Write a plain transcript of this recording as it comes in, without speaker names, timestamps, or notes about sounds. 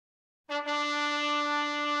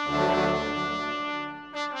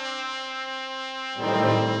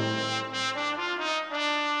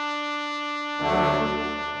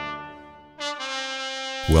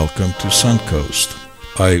Welcome to Suncoast.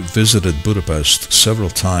 I visited Budapest several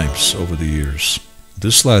times over the years.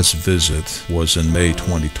 This last visit was in May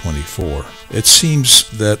 2024. It seems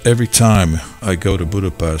that every time I go to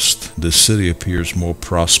Budapest, the city appears more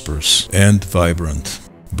prosperous and vibrant.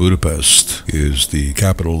 Budapest is the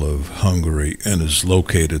capital of Hungary and is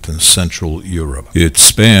located in Central Europe. It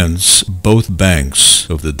spans both banks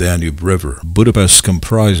of the Danube River. Budapest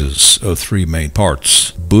comprises of three main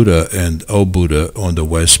parts: Buda and Óbuda on the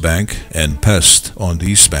west bank and Pest on the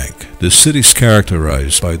east bank. The city is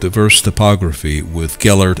characterized by diverse topography, with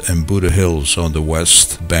Gellert and Buda hills on the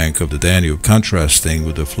west bank of the Danube contrasting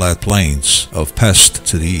with the flat plains of Pest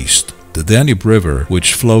to the east. The Danube River,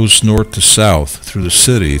 which flows north to south through the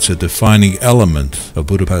city, is a defining element of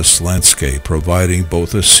Budapest's landscape, providing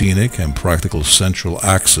both a scenic and practical central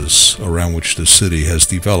axis around which the city has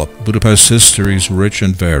developed. Budapest's history is rich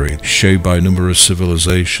and varied, shaped by numerous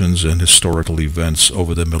civilizations and historical events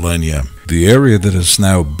over the millennia. The area that is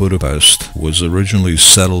now Budapest was originally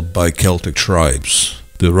settled by Celtic tribes.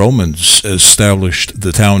 The Romans established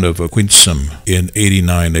the town of Aquincum in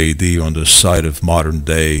 89 AD on the site of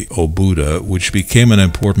modern-day Óbuda, which became an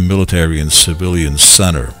important military and civilian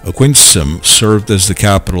center. Aquincum served as the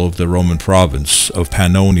capital of the Roman province of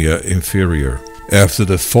Pannonia Inferior. After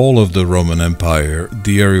the fall of the Roman Empire,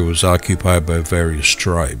 the area was occupied by various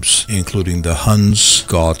tribes, including the Huns,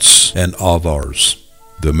 Goths, and Avars.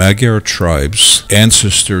 The Magyar tribes,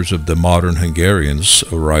 ancestors of the modern Hungarians,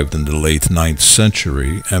 arrived in the late 9th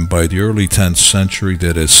century, and by the early 10th century they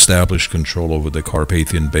had established control over the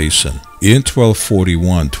Carpathian Basin. In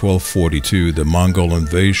 1241-1242, the Mongol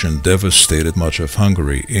invasion devastated much of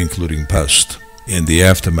Hungary, including Pest. In the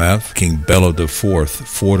aftermath, King Bela IV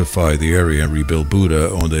fortified the area and rebuilt Buda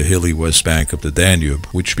on the hilly west bank of the Danube,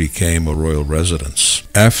 which became a royal residence.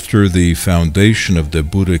 After the foundation of the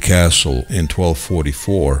Buda castle in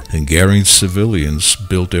 1244, Hungarian civilians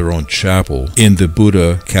built their own chapel in the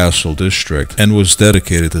Buda castle district and was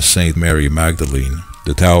dedicated to Saint Mary Magdalene.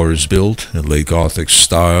 The tower is built in late Gothic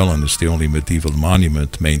style and is the only medieval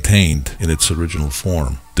monument maintained in its original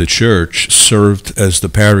form. The church served as the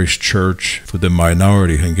parish church for the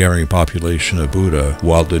minority Hungarian population of Buda,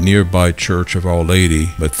 while the nearby Church of Our Lady,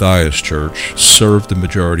 Matthias Church, served the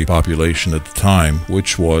majority population at the time,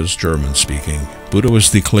 which was German-speaking. Buda was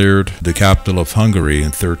declared the capital of Hungary in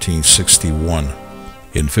 1361.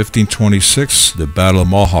 In 1526, the Battle of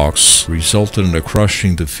Mohawks resulted in a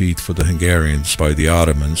crushing defeat for the Hungarians by the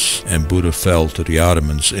Ottomans, and Buda fell to the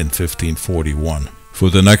Ottomans in 1541. For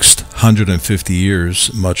the next 150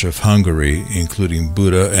 years, much of Hungary, including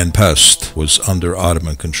Buda and Pest, was under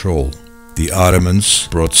Ottoman control. The Ottomans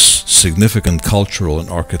brought significant cultural and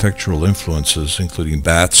architectural influences, including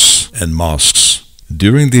baths and mosques.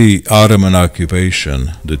 During the Ottoman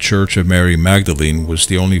occupation, the Church of Mary Magdalene was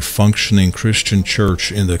the only functioning Christian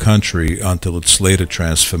church in the country until its later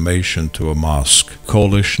transformation to a mosque. A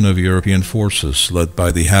coalition of European forces led by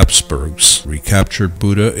the Habsburgs recaptured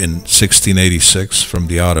Buda in 1686 from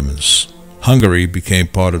the Ottomans. Hungary became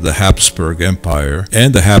part of the Habsburg Empire,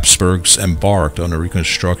 and the Habsburgs embarked on a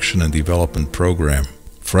reconstruction and development program.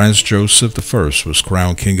 Franz Joseph I was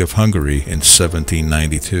crowned King of Hungary in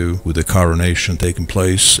 1792, with the coronation taking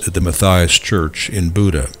place at the Matthias Church in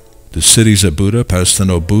Buda. The cities of Buda, Pest, and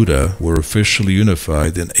Óbuda were officially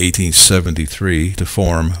unified in 1873 to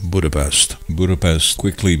form Budapest. Budapest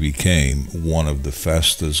quickly became one of the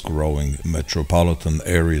fastest-growing metropolitan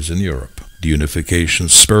areas in Europe. The unification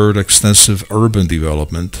spurred extensive urban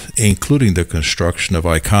development, including the construction of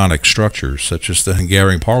iconic structures such as the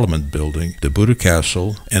Hungarian Parliament building, the Buda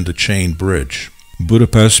Castle, and the Chain Bridge.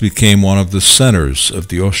 Budapest became one of the centers of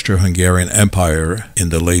the Austro-Hungarian Empire in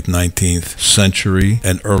the late 19th century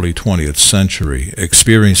and early 20th century,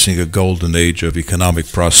 experiencing a golden age of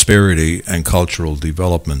economic prosperity and cultural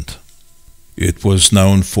development. It was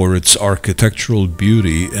known for its architectural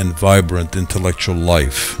beauty and vibrant intellectual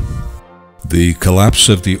life. The collapse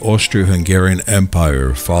of the Austro-Hungarian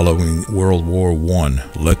Empire following World War I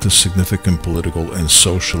led to significant political and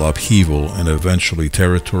social upheaval and eventually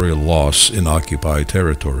territorial loss in occupied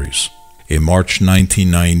territories. In March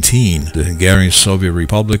 1919, the Hungarian Soviet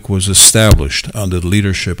Republic was established under the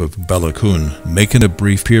leadership of Bela Kun, making a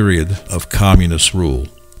brief period of communist rule.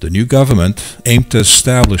 The new government aimed to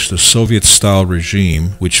establish a Soviet-style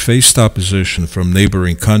regime which faced opposition from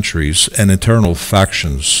neighboring countries and internal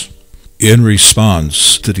factions. In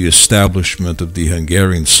response to the establishment of the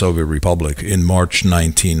Hungarian Soviet Republic in March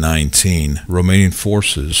 1919, Romanian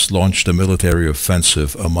forces launched a military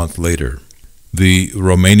offensive a month later. The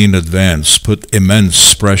Romanian advance put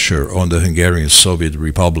immense pressure on the Hungarian Soviet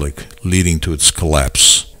Republic, leading to its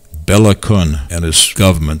collapse. Bela Kun and his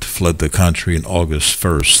government fled the country on August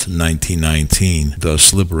 1st, 1919,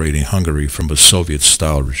 thus liberating Hungary from a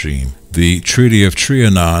Soviet-style regime. The Treaty of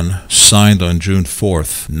Trianon, signed on June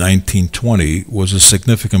 4th, 1920, was a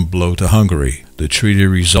significant blow to Hungary. The treaty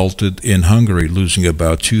resulted in Hungary losing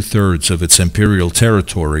about two-thirds of its imperial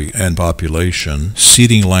territory and population,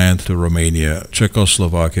 ceding land to Romania,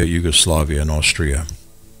 Czechoslovakia, Yugoslavia, and Austria.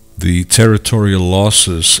 The territorial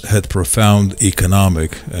losses had profound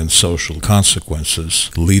economic and social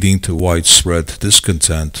consequences, leading to widespread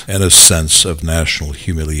discontent and a sense of national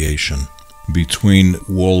humiliation. Between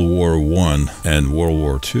World War I and World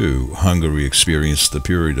War II, Hungary experienced a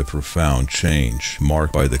period of profound change,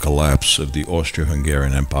 marked by the collapse of the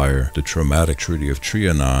Austro-Hungarian Empire, the traumatic Treaty of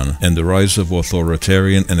Trianon, and the rise of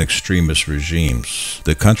authoritarian and extremist regimes.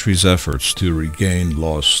 The country's efforts to regain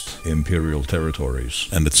lost imperial territories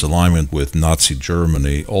and its alignment with Nazi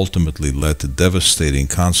Germany ultimately led to devastating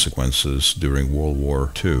consequences during World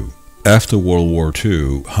War II. After World War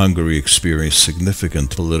II, Hungary experienced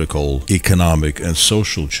significant political, economic, and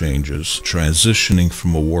social changes, transitioning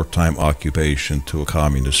from a wartime occupation to a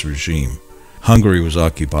communist regime. Hungary was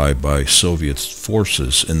occupied by Soviet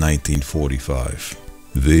forces in 1945.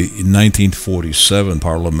 The 1947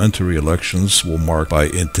 parliamentary elections were marked by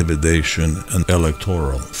intimidation and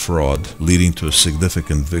electoral fraud, leading to a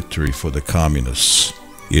significant victory for the communists.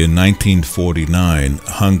 In 1949,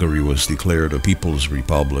 Hungary was declared a People's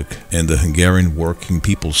Republic, and the Hungarian Working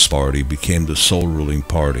People's Party became the sole ruling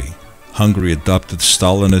party. Hungary adopted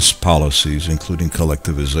Stalinist policies, including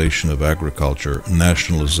collectivization of agriculture,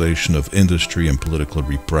 nationalization of industry, and political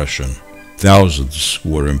repression. Thousands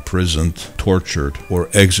were imprisoned, tortured, or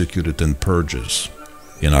executed in purges.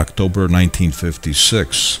 In October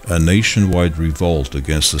 1956, a nationwide revolt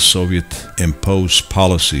against the Soviet-imposed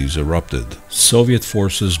policies erupted. Soviet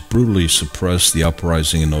forces brutally suppressed the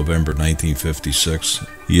uprising in November 1956.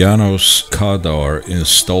 János Kádár,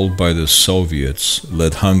 installed by the Soviets,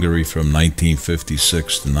 led Hungary from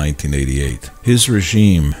 1956 to 1988. His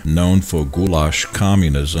regime, known for goulash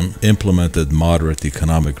communism, implemented moderate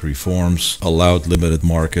economic reforms, allowed limited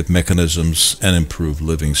market mechanisms, and improved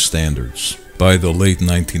living standards. By the late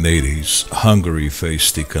 1980s, Hungary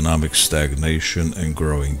faced economic stagnation and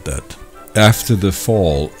growing debt. After the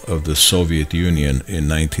fall of the Soviet Union in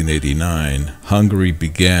 1989, Hungary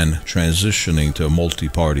began transitioning to a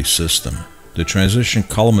multi-party system. The transition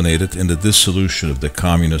culminated in the dissolution of the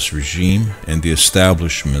communist regime and the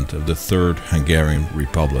establishment of the Third Hungarian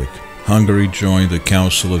Republic. Hungary joined the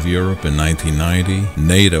Council of Europe in 1990,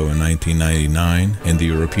 NATO in 1999, and the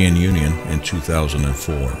European Union in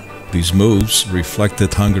 2004. These moves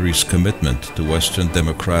reflected Hungary's commitment to Western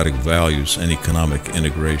democratic values and economic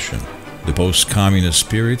integration. The post-communist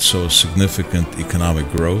period saw significant economic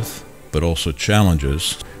growth, but also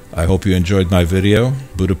challenges. I hope you enjoyed my video.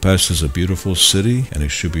 Budapest is a beautiful city, and it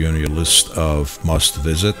should be on your list of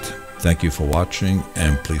must-visit. Thank you for watching,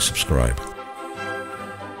 and please subscribe.